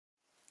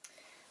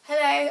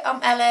Hello,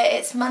 I'm Ella.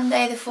 It's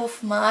Monday the 4th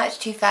of March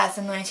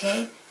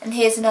 2019 and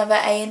here's another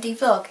A&D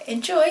vlog.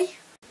 Enjoy!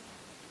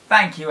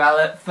 Thank you,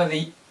 Ella, for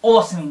the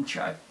awesome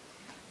intro.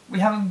 We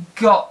haven't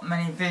got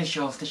many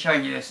visuals to show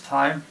you this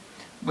time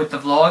with the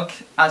vlog,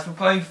 as we've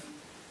both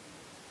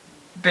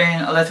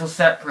been a little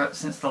separate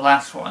since the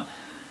last one.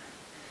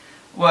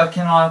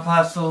 Working on our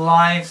personal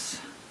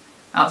lives,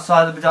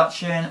 outside the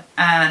production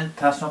and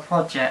personal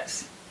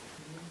projects.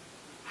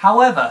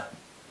 However,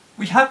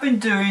 we have been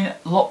doing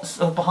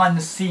lots of behind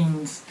the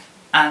scenes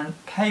and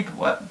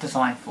paperwork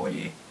design for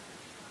you.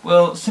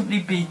 We'll simply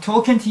be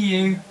talking to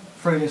you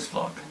through this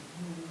vlog.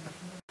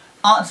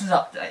 Answers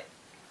update.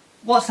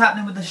 What's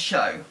happening with the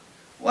show?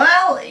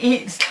 Well,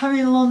 it's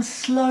coming along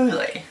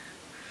slowly.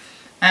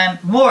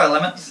 And more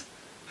elements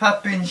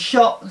have been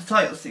shot with the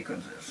title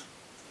sequences.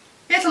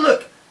 Here's a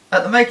look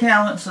at the making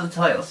elements of the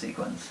title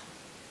sequence.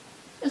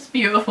 It's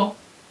beautiful.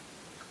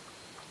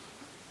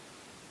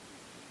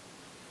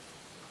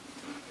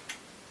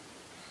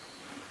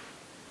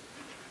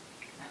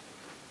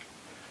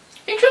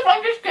 You just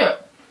like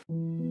biscuit.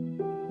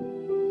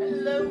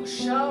 Hello,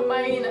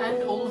 Charmaine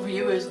and all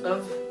viewers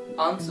of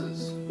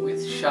Answers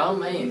with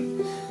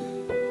Charmaine.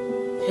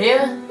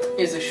 Here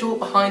is a short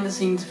behind the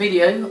scenes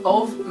video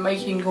of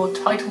making your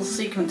title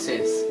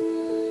sequences.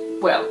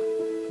 Well,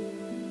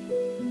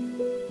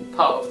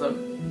 part of them.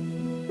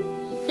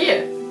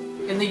 Here,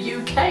 in the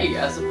UK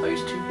as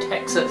opposed to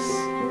Texas,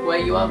 where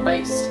you are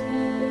based.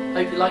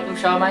 Hope you like them,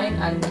 Charmaine,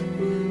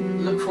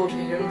 and look forward to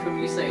hearing from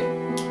you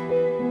soon.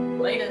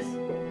 Laters.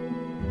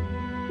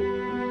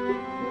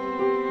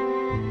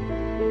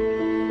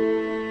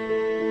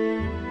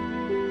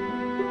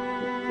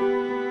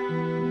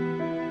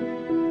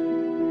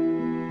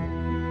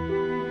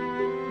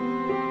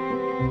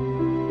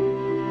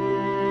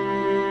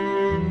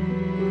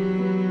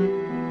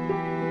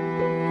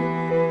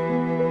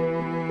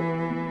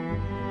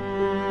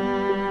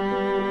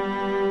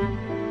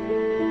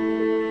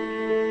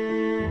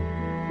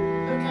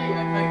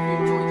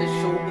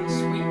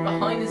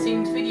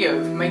 Video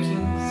of making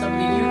some of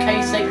the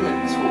UK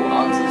segments for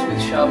Answers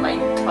with Charmaine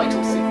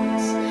title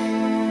sequence.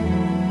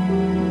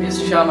 It's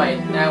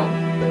Charmaine. Now,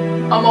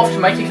 I'm off to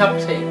make a cup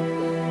of tea.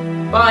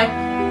 Bye!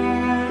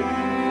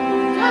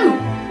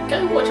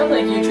 Go watch other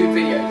YouTube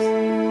videos.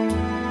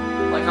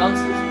 Like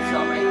Answers with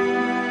Charmaine.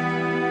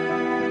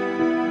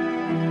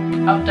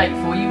 Update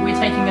for you, we're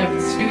taking over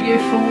the studio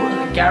floor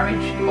at the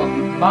garage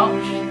on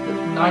March the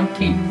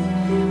 19th.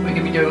 We're going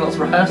to be doing lots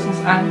of rehearsals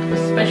and a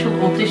special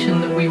audition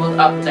that we will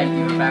update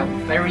you about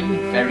very,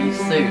 very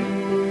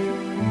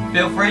soon.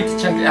 Feel free to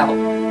check it out.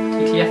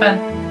 TTFN.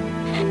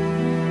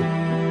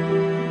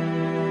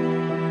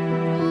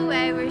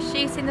 Where we're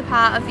shooting the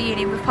part of the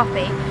Union with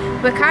Poppy.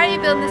 We're currently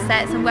building the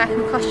sets and working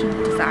with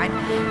costume design.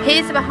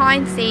 Here's the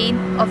behind scene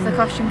of the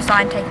costume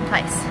design taking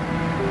place.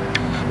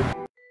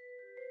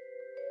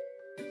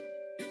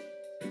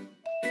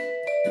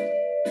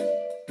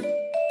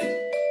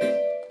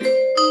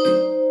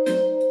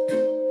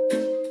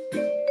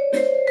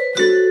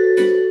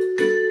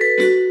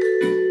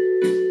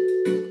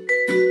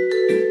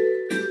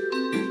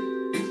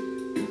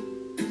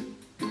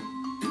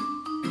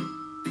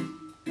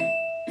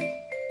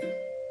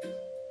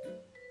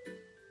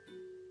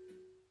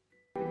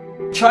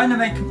 Trying to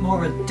make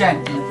more of a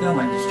dent in the film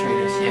industry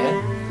this year,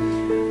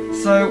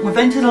 so we've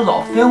entered a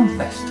lot of film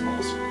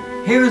festivals.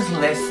 Here is a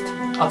list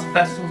of the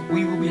festivals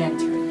we will be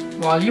entering.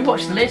 While you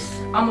watch the list,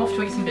 I'm off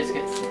to eat some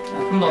biscuits.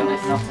 Come on,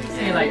 list.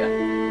 See you later.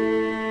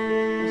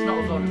 It's not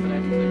a vlog if I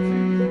don't include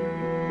food.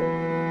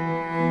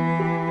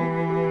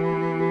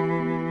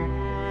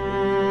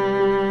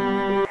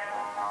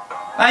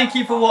 Thank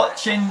you for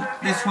watching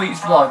this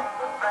week's vlog.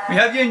 We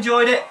hope you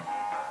enjoyed it,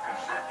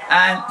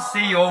 and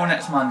see you all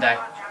next Monday.